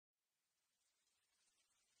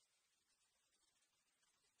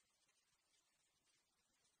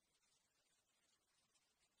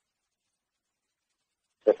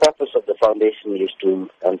The purpose of the foundation is to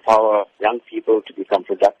empower young people to become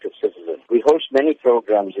productive citizens. We host many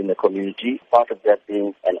programs in the community, part of that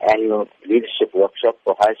being an annual leadership workshop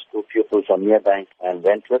for high school pupils from Merebank and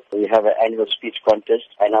Wentworth. We have an annual speech contest,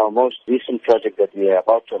 and our most recent project that we are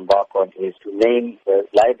about to embark on is to name the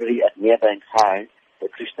library at Merebank High the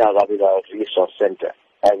Krishna Rabilal Resource Center.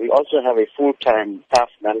 We also have a full-time staff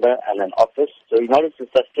member and an office. So in order to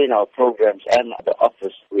sustain our programs and the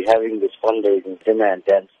office, we're having this fundraising dinner and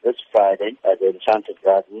dance this Friday at the Enchanted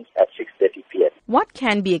Gardens at 6:30 p.m. What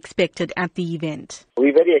can be expected at the event?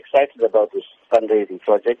 We're very excited about this fundraising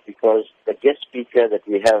project because the guest speaker that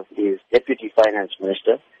we have is Deputy Finance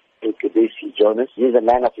Minister, SABC Jonas. He is a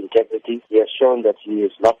man of integrity. He has shown that he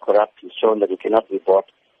is not corrupt. He's shown that he cannot be bought.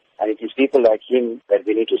 And it is people like him that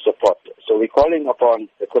we need to support. So we're calling upon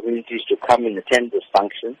the communities to come and attend this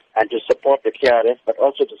function and to support the KRF, but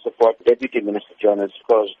also to support Deputy Minister Jonas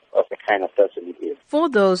because of the kind of person he is. For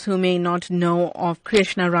those who may not know of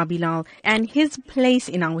Krishna Rabilal and his place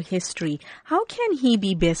in our history, how can he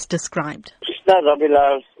be best described? Krishna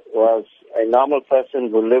Rabilal was a normal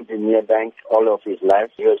person who lived in Merebank all of his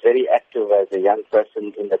life. He was very active as a young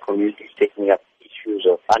person in the community, taking up issues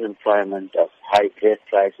of unemployment, of high gas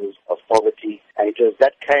prices, of poverty. And it was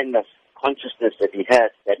that kind of consciousness that he had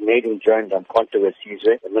that made him join the controversies,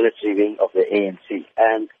 the military wing of the ANC.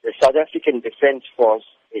 And the South African Defence Force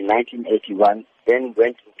in 1981 then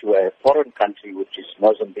went into a foreign country, which is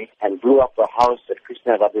Mozambique, and blew up a house that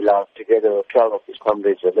Krishna Rabilal, together with 12 of his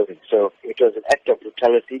comrades, were living. So it was an act of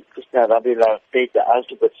brutality. Krishna Rabilal paid the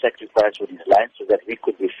ultimate sacrifice with his life so that we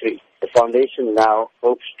could be free. The foundation now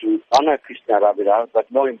hopes to honor Krishna Rabilal, but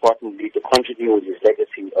more importantly, to continue with his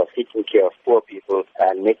legacy of taking care of poor people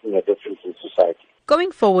and making a difference in society.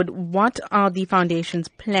 Going forward, what are the foundation's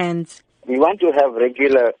plans? We want to have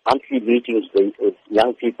regular monthly meetings with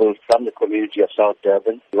young people from the community of South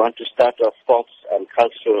Durban. We want to start off sports and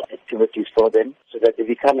cultural activities for them so that they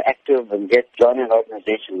become active and join an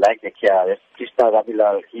organization like the KRF. Krishna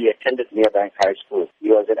Rabilal, he attended Merebank High School. He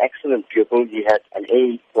was an excellent pupil. He had an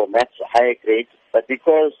A for maths, a higher grade. But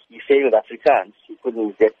because he failed Afrikaans, he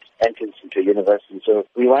couldn't get entrance into university. So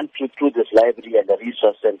we want to, through this library and the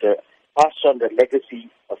resource center, pass on the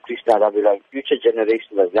legacy of Krishna Rabilal. Future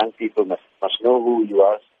generations of young people must know who he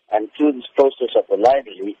was. And through this process of the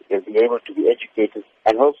library, they'll be able to be educated.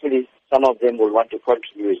 And hopefully some of them will want to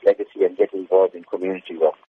continue his legacy and get involved in community work.